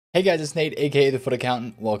Hey guys, it's Nate, aka the FUT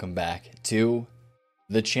Accountant. Welcome back to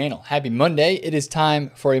the channel. Happy Monday. It is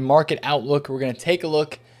time for a market outlook. We're going to take a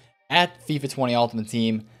look at FIFA 20 Ultimate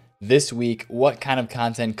Team this week. What kind of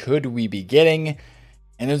content could we be getting?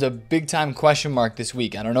 And there's a big time question mark this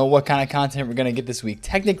week. I don't know what kind of content we're going to get this week.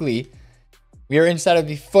 Technically, we are inside of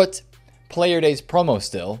the FUT Player Days promo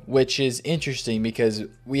still, which is interesting because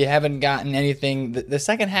we haven't gotten anything. The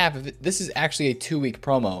second half of it, this is actually a 2-week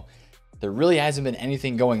promo. There really hasn't been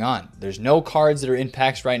anything going on. There's no cards that are in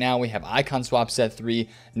packs right now. We have Icon Swap Set 3,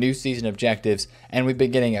 new season objectives, and we've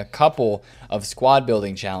been getting a couple of squad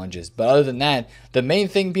building challenges. But other than that, the main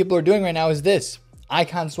thing people are doing right now is this,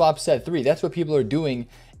 Icon Swap Set 3. That's what people are doing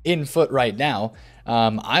in FUT right now.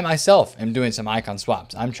 I myself am doing some icon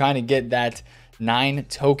swaps. I'm trying to get that 9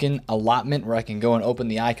 token allotment where I can go and open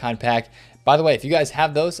the icon pack. By the way, if you guys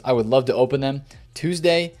have those, I would love to open them.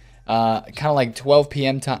 Tuesday, kind of like 12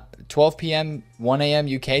 p.m. time. 12 p.m., 1 a.m.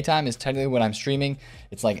 UK time is technically when I'm streaming.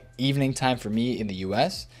 It's like evening time for me in the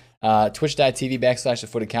US.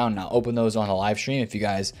 Twitch.tv/TheFutAccountant. I'll open those on a live stream if you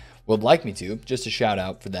guys would like me to. Just a shout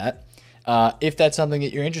out for that. If that's something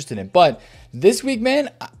that you're interested in. But this week, man,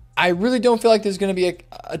 I really don't feel like there's going to be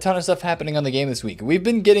a ton of stuff happening on the game this week. We've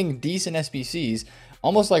been getting decent SBCs,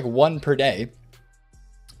 almost like one per day.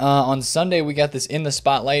 On Sunday, we got this In the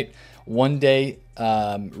Spotlight 1-day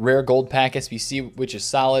rare gold pack SBC, which is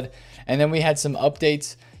solid. And then we had some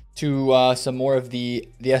updates to some more of the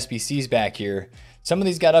SBCs back here. Some of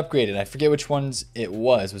these got upgraded. I forget which ones it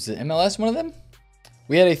was. Was it MLS one of them?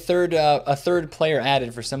 We had a third player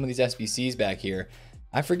added for some of these SBCs back here.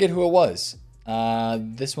 I forget who it was.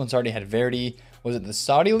 This one's already had Verdi. Was it the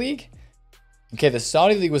Saudi League? Okay, the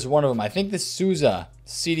Saudi League was one of them. I think the Souza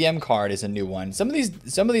CDM card is a new one. Some of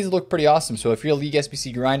these look pretty awesome. So if you're a League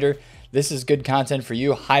SBC grinder, this is good content for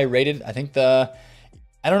you. High rated. I think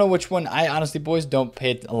I don't know which one. I honestly, boys, don't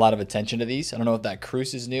pay a lot of attention to these. I don't know if that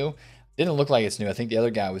Cruz is new. Didn't look like it's new. I think the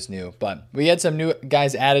other guy was new. But we had some new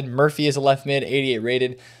guys added. Murphy is a left mid, 88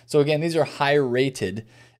 rated. So again, these are high rated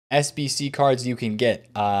SBC cards you can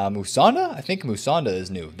get. Musonda? I think Musonda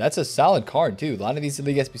is new. That's a solid card too. A lot of these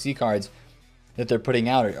League SBC cards that they're putting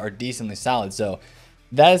out are decently solid. So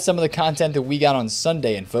that is some of the content that we got on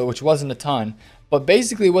Sunday in FUT, which wasn't a ton. But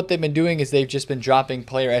basically what they've been doing is they've just been dropping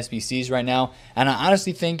player SBCs right now. And I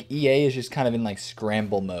honestly think EA is just kind of in like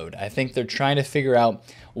scramble mode. I think they're trying to figure out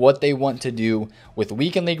what they want to do with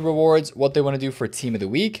weekend league rewards, what they want to do for team of the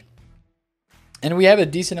week. And we have a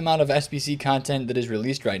decent amount of SBC content that is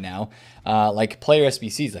released right now, like player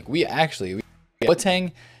SBCs. Like we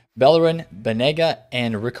Boateng, Bellerin, Benega,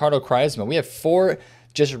 and Ricardo Quaresma. We have 4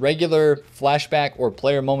 just regular flashback or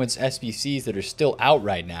player moments SBCs that are still out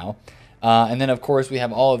right now. And then, of course, we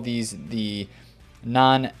have all of these, the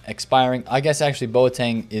non-expiring. I guess actually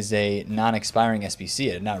Boateng is a non-expiring SBC.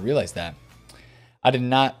 I did not realize that. I did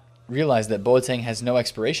not realize that Boateng has no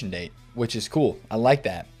expiration date, which is cool. I like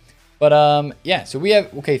that. But yeah, so we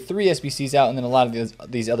have, okay, 3 SBCs out and then a lot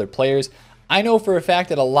of these other players. I know for a fact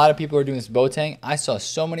that a lot of people are doing this Boateng. I saw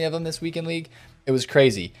so many of them this weekend league. It was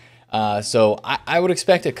crazy. So I would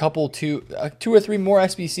expect a couple, 2 or 3 more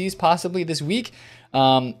SBCs possibly this week.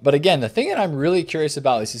 But again, the thing that I'm really curious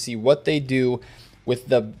about is to see what they do with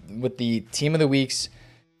the team of the weeks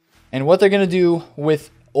and what they're going to do with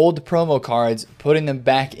old promo cards, putting them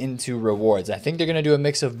back into rewards. I think they're going to do a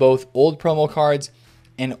mix of both old promo cards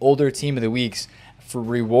and older team of the weeks for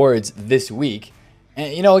rewards this week.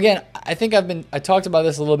 And you know, again, I think I talked about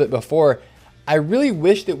this a little bit before. I really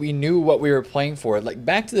wish that we knew what we were playing for. Like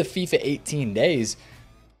back to the FIFA 18 days,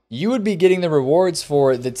 you would be getting the rewards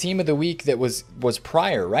for the team of the week that was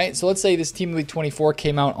prior, right? So let's say this Team of the Week 24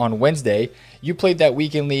 came out on Wednesday. You played that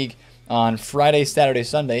weekend league on Friday, Saturday,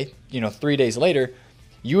 Sunday, 3 days later.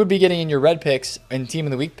 You would be getting in your red picks and Team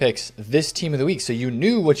of the Week picks this Team of the Week. So you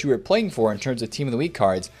knew what you were playing for in terms of Team of the Week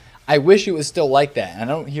cards. I wish it was still like that. And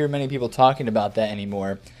I don't hear many people talking about that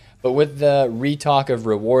anymore. But with the re-talk of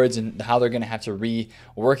rewards and how they're going to have to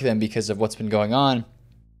rework them because of what's been going on,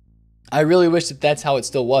 I really wish that that's how it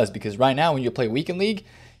still was. Because right now, when you play Weekend League,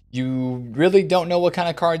 you really don't know what kind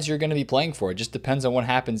of cards you're going to be playing for. It just depends on what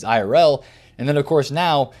happens IRL. And then, of course,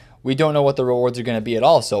 now we don't know what the rewards are going to be at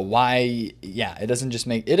all. So why, yeah, it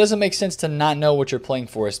doesn't make sense to not know what you're playing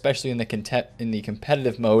for, especially in the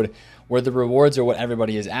competitive mode where the rewards are what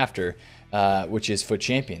everybody is after, which is FUT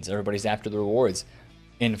Champions. Everybody's after the rewards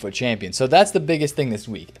in FUT Champions. So that's the biggest thing this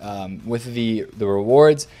week with the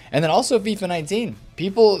rewards. And then also FIFA 19.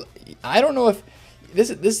 People, I don't know if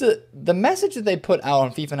this is the message that they put out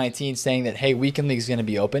on FIFA 19 saying that, hey, Weekend League is going to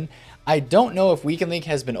be open. I don't know if Weekend League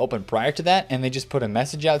has been open prior to that and they just put a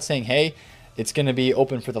message out saying, hey, it's going to be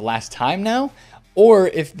open for the last time now, or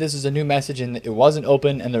if this is a new message and it wasn't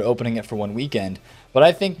open and they're opening it for one weekend. But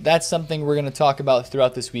I think that's something we're going to talk about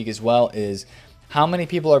throughout this week as well, is how many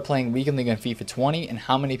people are playing Weekend League on FIFA 20 and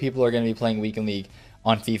how many people are going to be playing Weekend League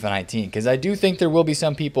on FIFA 19. Because I do think there will be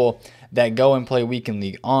some people that go and play Weekend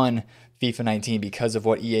League on FIFA 19 because of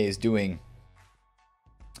what EA is doing,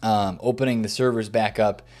 opening the servers back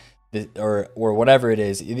up, or whatever it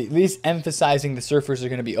is, at least emphasizing the servers are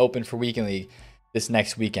going to be open for Weekend League this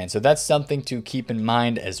next weekend. So that's something to keep in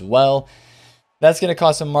mind as well. That's going to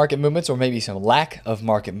cause some market movements, or maybe some lack of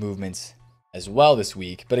market movements as well this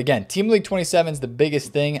week. But again, Team League 27 is the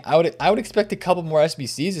biggest thing. I would expect a couple more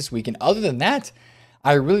SBCs this week, and other than that,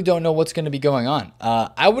 I really don't know what's going to be going on.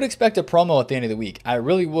 I would expect a promo at the end of the week. I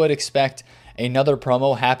really would expect another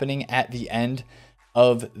promo happening at the end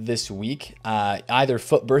of this week, either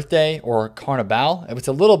FUT Birthday or Carnival. It's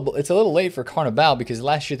a little late for Carnival because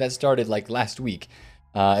last year that started like last week.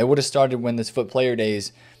 It would have started when this FUT Player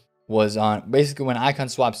Days was on. Basically, when Icon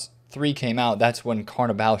Swaps 3 came out, that's when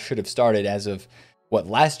Carnival should have started, as of what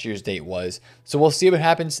last year's date was. So we'll see what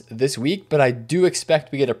happens this week, but I do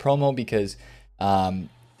expect we get a promo because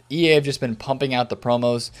EA have just been pumping out the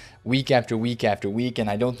promos week after week after week, and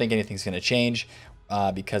I don't think anything's going to change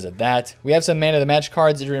because of that. We have some Man of the Match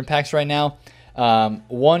cards that are in packs right now.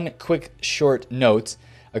 One quick short note.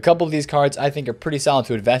 A couple of these cards I think are pretty solid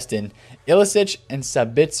to invest in. Ilicic and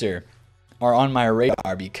Sabitzer are on my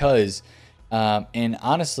radar because, and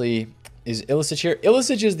honestly, is Ilicic here?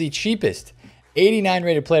 Ilicic is the cheapest 89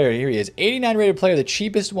 rated player. Here he is. 89 rated player. The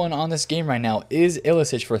cheapest one on this game right now is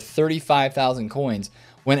Ilicic for 35,000 coins.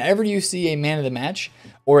 Whenever you see a Man of the Match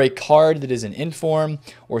or a card that is an inform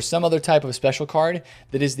or some other type of special card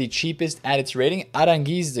that is the cheapest at its rating,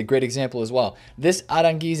 Aranguiz is a great example as well. This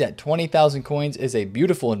Aranguiz at 20,000 coins is a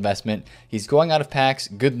beautiful investment. He's going out of packs,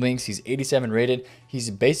 good links. He's 87 rated.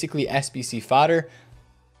 He's basically SBC fodder,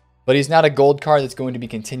 but he's not a gold card that's going to be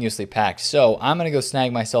continuously packed. So I'm going to go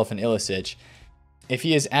snag myself an Ilicic. If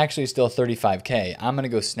he is actually still 35K, I'm going to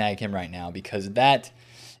go snag him right now because that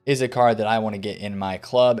is a card that I want to get in my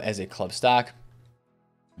club as a club stock,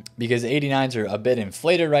 because the 89s are a bit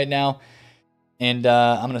inflated right now. And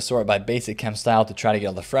I'm going to sort by basic chem style to try to get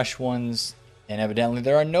all the fresh ones. And evidently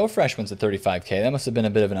there are no fresh ones at 35K. That must have been a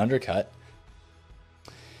bit of an undercut.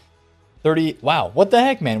 30. Wow. What the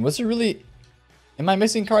heck, man? Was there really... Am I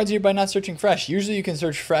missing cards here by not searching fresh? Usually you can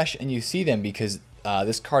search fresh and you see them because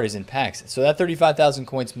this card is in packs. So that 35,000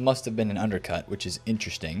 coins must have been an undercut, which is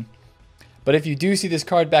interesting. But if you do see this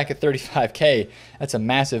card back at 35K, that's a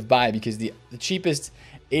massive buy, because the cheapest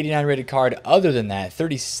 89 rated card other than that,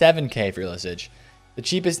 37K for Ilicic. The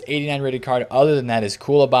cheapest 89 rated card other than that is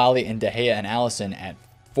Koulibaly and De Gea and Allison at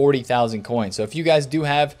 40,000 coins. So if you guys do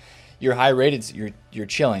have your high rated, you're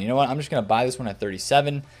chilling. You know what? I'm just going to buy this one at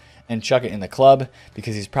 37 and chuck it in the club,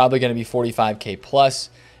 because he's probably going to be 45K plus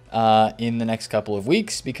in the next couple of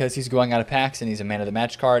weeks, because he's going out of packs and he's a Man of the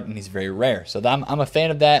Match card and he's very rare. So I'm a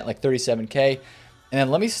fan of that, like 37K. And then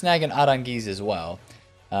let me snag an Aranguiz as well,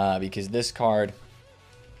 because this card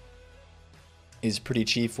is pretty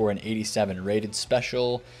cheap for an 87 rated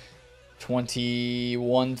special.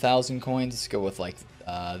 21,000 coins. Let's go with like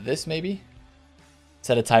this maybe.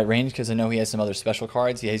 Set a tight range because I know he has some other special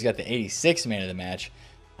cards. Yeah, he's got the 86 Man of the Match.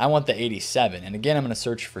 I want the 87. And again, I'm going to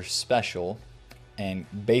search for special and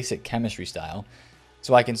basic chemistry style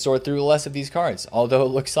so I can sort through less of these cards. Although it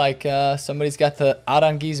looks like somebody's got the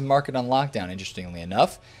Aranguiz market on lockdown, interestingly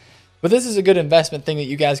enough. But this is a good investment thing that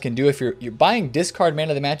you guys can do if you're buying discard Man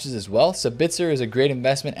of the Matches as well. Sabitzer is a great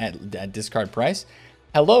investment at discard price.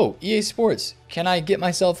 Hello, EA Sports. Can I get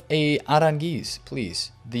myself a Aranguiz,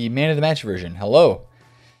 please? The Man of the Match version. Hello.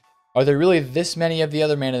 Are there really this many of the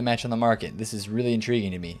other Man of the Match on the market? This is really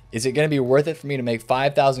intriguing to me. Is it going to be worth it for me to make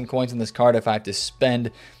 5,000 coins on this card if I have to spend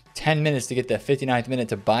 10 minutes to get the 59th minute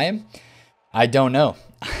to buy him? I don't know.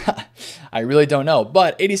 I really don't know.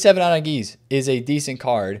 But 87 Aranguiz is a decent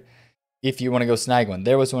card if you want to go snag one.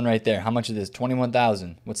 There was one right there. How much is this?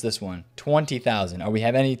 21,000. What's this one? 20,000. Are we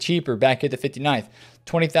have any cheaper back at the 59th?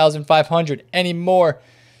 20,500. Any more?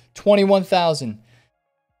 21,000.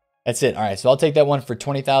 That's it. All right, so I'll take that one for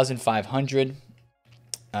 20,500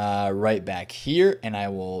 right back here, and I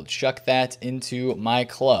will chuck that into my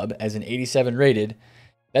club as an 87 rated.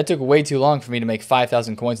 That took way too long for me to make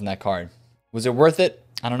 5,000 coins in that card. Was it worth it?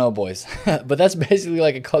 I don't know, boys. But that's basically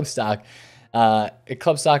like a club stock. A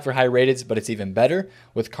club stock for high rateds, but it's even better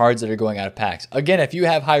with cards that are going out of packs. Again, if you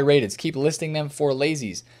have high rateds, keep listing them for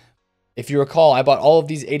lazies. If you recall, I bought all of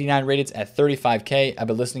these 89 rateds at 35K. I've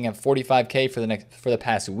been listing at 45K for the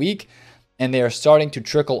past week, and they are starting to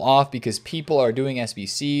trickle off because people are doing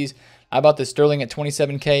SBCs. I bought this Sterling at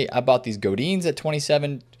 27K. I bought these Godins at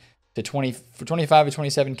 27 to 20 for 25 to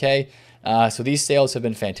 27K. So these sales have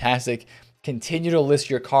been fantastic. Continue to list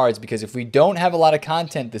your cards, because if we don't have a lot of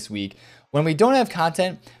content this week, when we don't have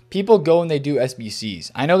content, people go and they do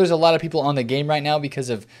SBCs. I know there's a lot of people on the game right now because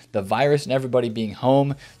of the virus and everybody being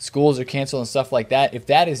home. Schools are canceled and stuff like that. If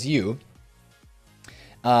that is you,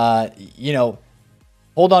 you know,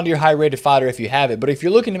 hold on to your high rated fodder if you have it. But if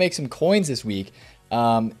you're looking to make some coins this week,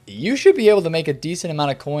 you should be able to make a decent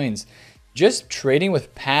amount of coins just trading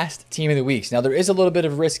with past team of the weeks. Now there is a little bit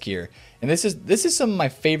of risk here, and this is some of my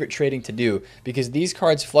favorite trading to do, because these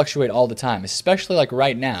cards fluctuate all the time, especially like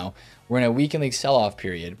right now. We're in a weekend league sell-off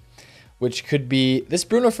period, which could be this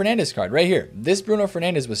Bruno Fernandes card right here. This Bruno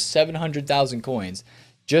Fernandes was 700,000 coins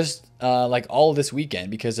just like all this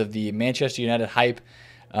weekend because of the Manchester United hype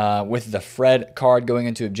with the Fred card going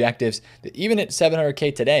into objectives. Even at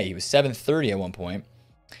 700K today, he was 730 at one point.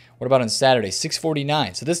 What about on Saturday?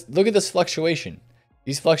 649. So this, look at this fluctuation.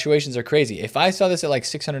 These fluctuations are crazy. If I saw this at like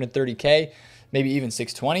 630K, maybe even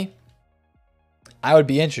 620, I would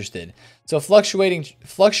be interested. So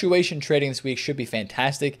fluctuation trading this week should be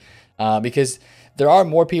fantastic because there are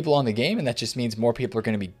more people on the game, and that just means more people are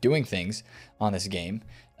going to be doing things on this game.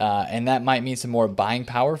 And that might mean some more buying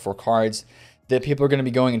power for cards that people are going to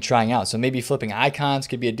be going and trying out. So maybe flipping icons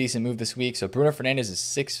could be a decent move this week. So Bruno Fernandes is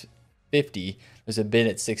 650. There's a bid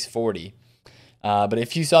at 640. But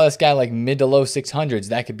if you saw this guy like mid to low 600s,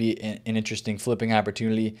 that could be an interesting flipping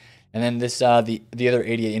opportunity. And then this the other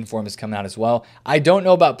 88 inform is coming out as well. I don't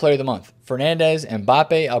know about player of the month. Fernandes,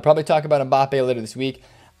 Mbappe. I'll probably talk about Mbappe later this week.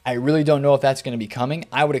 I really don't know if that's going to be coming.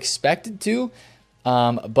 I would expect it to.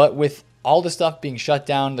 But with all the stuff being shut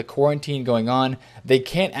down, the quarantine going on, they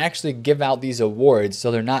can't actually give out these awards,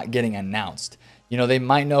 so they're not getting announced. You know, they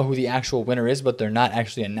might know who the actual winner is, but they're not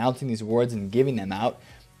actually announcing these awards and giving them out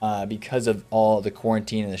because of all the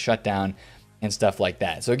quarantine and the shutdown and stuff like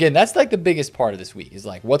that. So again, that's like the biggest part of this week is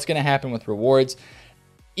like what's going to happen with rewards.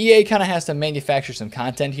 EA kind of has to manufacture some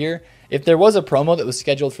content here. If there was a promo that was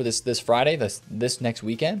scheduled for this Friday, this next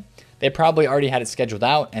weekend, they probably already had it scheduled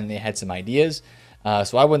out and they had some ideas.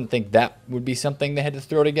 So I wouldn't think that would be something they had to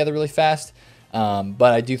throw together really fast.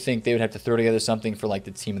 But I do think they would have to throw together something for like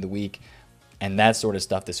the team of the week and that sort of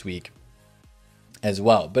stuff this week as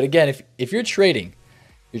well. But again, if you're trading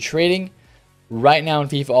right now in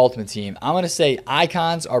FIFA Ultimate Team, I'm going to say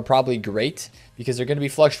icons are probably great because they're going to be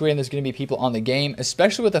fluctuating. There's going to be people on the game,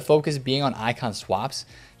 especially with the focus being on icon swaps.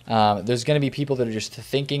 There's going to be people that are just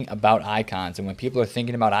thinking about icons. And when people are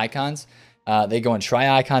thinking about icons, they go and try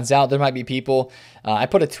icons out. There might be people. I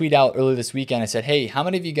put a tweet out earlier this weekend. I said, hey, how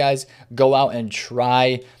many of you guys go out and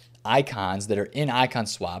try icons that are in icon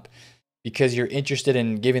swap because you're interested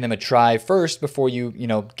in giving them a try first before you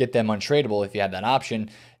get them untradeable if you have that option?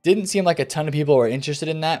 Didn't seem like a ton of people were interested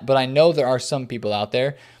in that, but I know there are some people out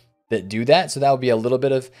there that do that. So that would be a little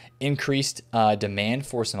bit of increased demand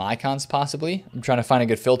for some icons possibly. I'm trying to find a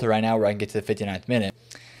good filter right now where I can get to the 59th minute.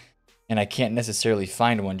 And I can't necessarily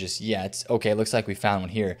find one just yet. Okay, it looks like we found one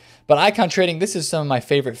here. But icon trading, this is some of my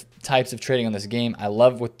favorite types of trading on this game. I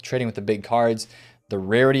love trading with the big cards. The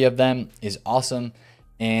rarity of them is awesome.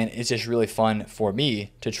 And it's just really fun for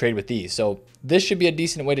me to trade with these. So this should be a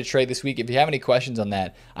decent way to trade this week. If you have any questions on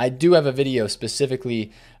that, I do have a video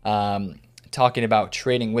specifically talking about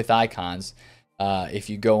trading with icons. If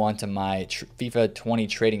you go onto my FIFA 20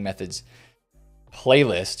 trading methods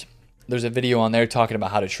playlist, there's a video on there talking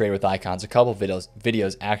about how to trade with icons. A couple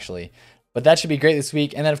videos actually. But that should be great this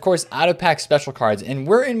week. And then, of course, out-of-pack special cards. And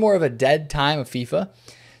we're in more of a dead time of FIFA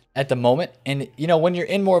at the moment. And, when you're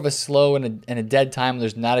in more of a slow and a dead time,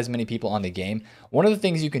 there's not as many people on the game. One of the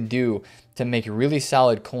things you can do to make really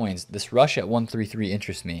solid coins, this rush at 133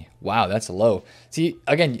 interests me. Wow, that's low. See,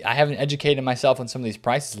 again, I haven't educated myself on some of these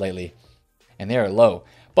prices lately, and they are low.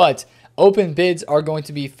 But open bids are going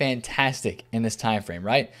to be fantastic in this time frame,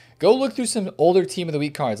 right? Go look through some older team of the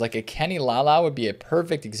week cards. Like a Kenny Lala would be a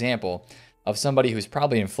perfect example of somebody who's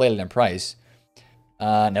probably inflated in price.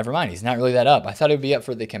 Never mind, he's not really that up. I thought it would be up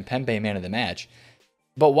for the Kempembe man of the match.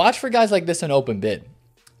 But watch for guys like this on open bid.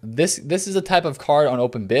 This is a type of card on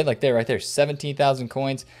open bid, like there, right there, 17,000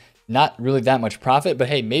 coins. Not really that much profit, but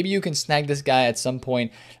hey, maybe you can snag this guy at some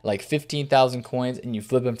point, like 15,000 coins, and you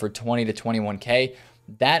flip him for 20 to 21K.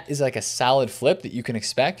 That is like a solid flip that you can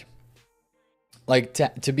expect. Like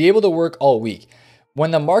to be able to work all week.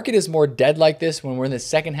 When the market is more dead like this, when we're in the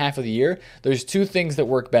second half of the year, there's two things that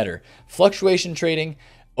work better. Fluctuation trading,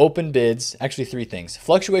 open bids, actually three things.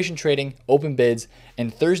 Fluctuation trading, open bids,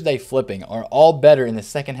 and Thursday flipping are all better in the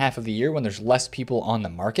second half of the year when there's less people on the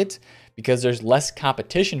market because there's less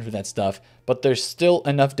competition for that stuff, but there's still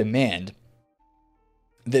enough demand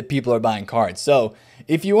that people are buying cards. So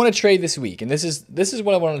if you want to trade this week, and this is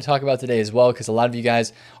what I want to talk about today as well, because a lot of you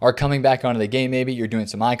guys are coming back onto the game. Maybe you're doing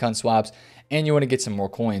some icon swaps and you want to get some more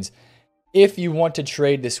coins. If you want to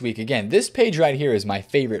trade this week, again, this page right here is my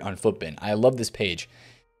favorite on FUTBin. I love this page.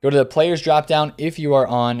 Go to the players drop down. If you are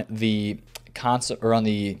on the console or on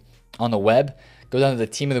the web, go down to the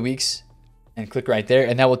team of the weeks and click right there,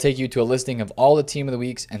 and that will take you to a listing of all the team of the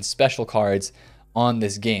weeks and special cards on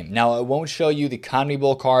this game. Now, it won't show you the Economy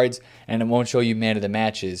Bowl cards, and it won't show you man of the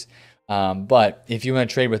matches. But if you want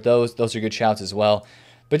to trade with those are good shouts as well.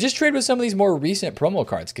 But just trade with some of these more recent promo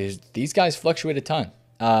cards, because these guys fluctuate a ton.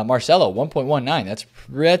 Marcelo,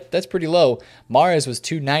 1.19. That's pretty low. Mahrez was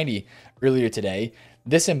 290 earlier today.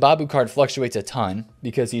 This Mbabu card fluctuates a ton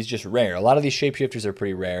because he's just rare. A lot of these shapeshifters are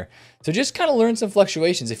pretty rare. So just kind of learn some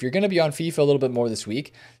fluctuations. If you're going to be on FIFA a little bit more this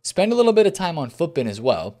week, spend a little bit of time on FUTBin as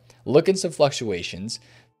well. Look at some fluctuations.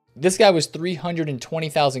 This guy was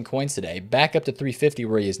 320,000 coins today, back up to 350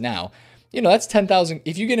 where he is now. You know, that's 10,000.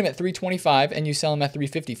 If you get him at 325 and you sell him at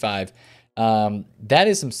 355, that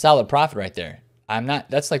is some solid profit right there.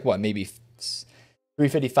 That's like what, maybe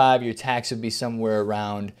 355, your tax would be somewhere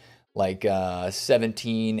around like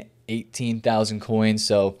 17, 18,000 coins.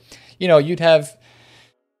 So, you know, you'd have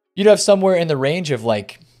somewhere in the range of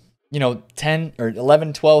like, you know, 10 or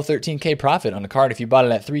 11, 12, 13K profit on a card if you bought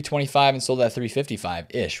it at 325 and sold it at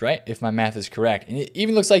 355-ish, right? If my math is correct. And it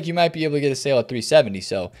even looks like you might be able to get a sale at 370.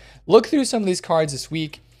 So look through some of these cards this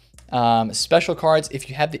week. Special cards, if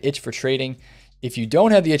you have the itch for trading. If you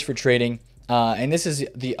don't have the itch for trading, and this is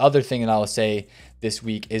the other thing that I will say this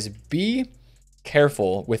week, is be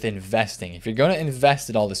careful with investing. If you're going to invest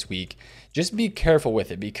it all this week, just be careful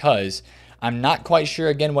with it, because I'm not quite sure,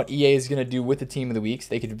 again, what EA is going to do with the team of the weeks.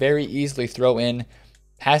 They could very easily throw in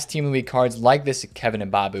past team of the week cards like this Kevin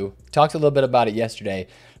Mbabu. Talked a little bit about it yesterday,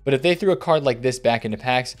 but if they threw a card like this back into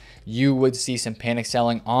packs, you would see some panic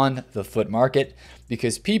selling on the FUT market,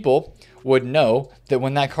 because people would know that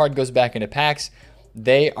when that card goes back into packs,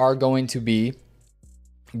 they are going to be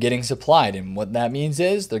getting supplied, and what that means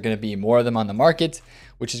is they're going to be more of them on the market,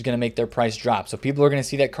 which is going to make their price drop. So people are going to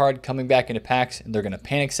see that card coming back into packs, and they're going to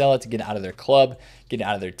panic sell it to get out of their club, get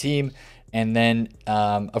out of their team, and then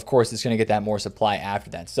of course it's going to get that more supply after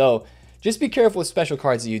that. So just be careful with special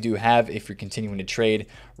cards that you do have if you're continuing to trade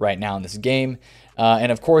right now in this game.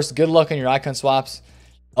 And of course, good luck on your icon swaps.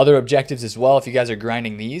 Other objectives as well, if you guys are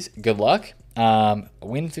grinding these, good luck.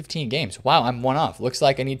 Win 15 games. Wow, I'm one off. Looks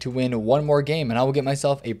like I need to win one more game and I will get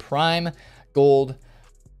myself a prime gold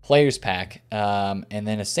players pack, and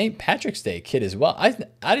then a St. Patrick's Day kit as well.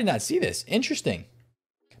 I did not see this. Interesting.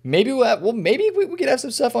 Maybe maybe we could have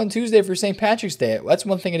some stuff on Tuesday for St. Patrick's Day. That's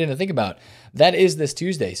one thing I didn't think about. That is this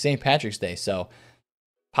Tuesday, St. Patrick's Day. So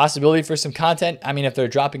possibility for some content. I mean, if they're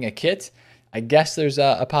dropping a kit, I guess there's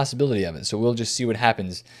a possibility of it. So we'll just see what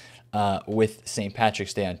happens with St.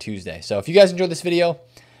 Patrick's Day on Tuesday. So if you guys enjoyed this video,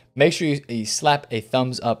 make sure you slap a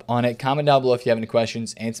thumbs up on it. Comment down below if you have any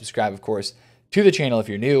questions, and subscribe, of course, to the channel if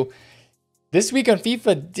you're new. This week on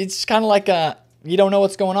FIFA, it's kind of like you don't know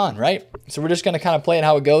what's going on, right? So we're just going to kind of play it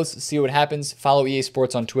how it goes, see what happens, follow EA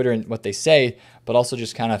Sports on Twitter and what they say, but also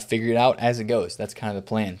just kind of figure it out as it goes. That's kind of the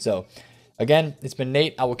plan. So again, it's been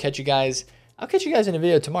Nate. I'll catch you guys in a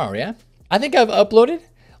video tomorrow, yeah? I think I've uploaded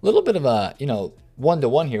a little bit of a,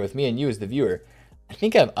 one-to-one here with me and you as the viewer. I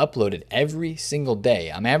think I've uploaded every single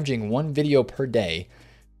day. I'm averaging one video per day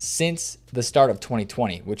since the start of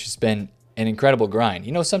 2020, which has been an incredible grind.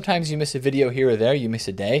 Sometimes you miss a video here or there, you miss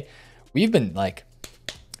a day. We've been like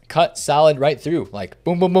cut solid right through, like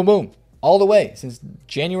boom, boom, boom, boom, all the way since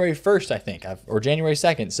January 1st, I think, or January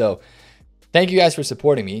 2nd. So thank you guys for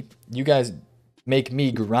supporting me. You guys make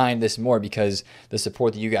me grind this more, because the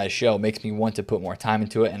support that you guys show makes me want to put more time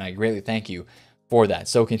into it, and I greatly thank you for that.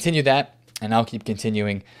 So continue that, and I'll keep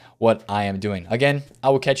continuing what I am doing. Again, I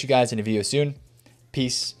will catch you guys in a video soon.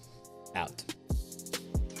 Peace out.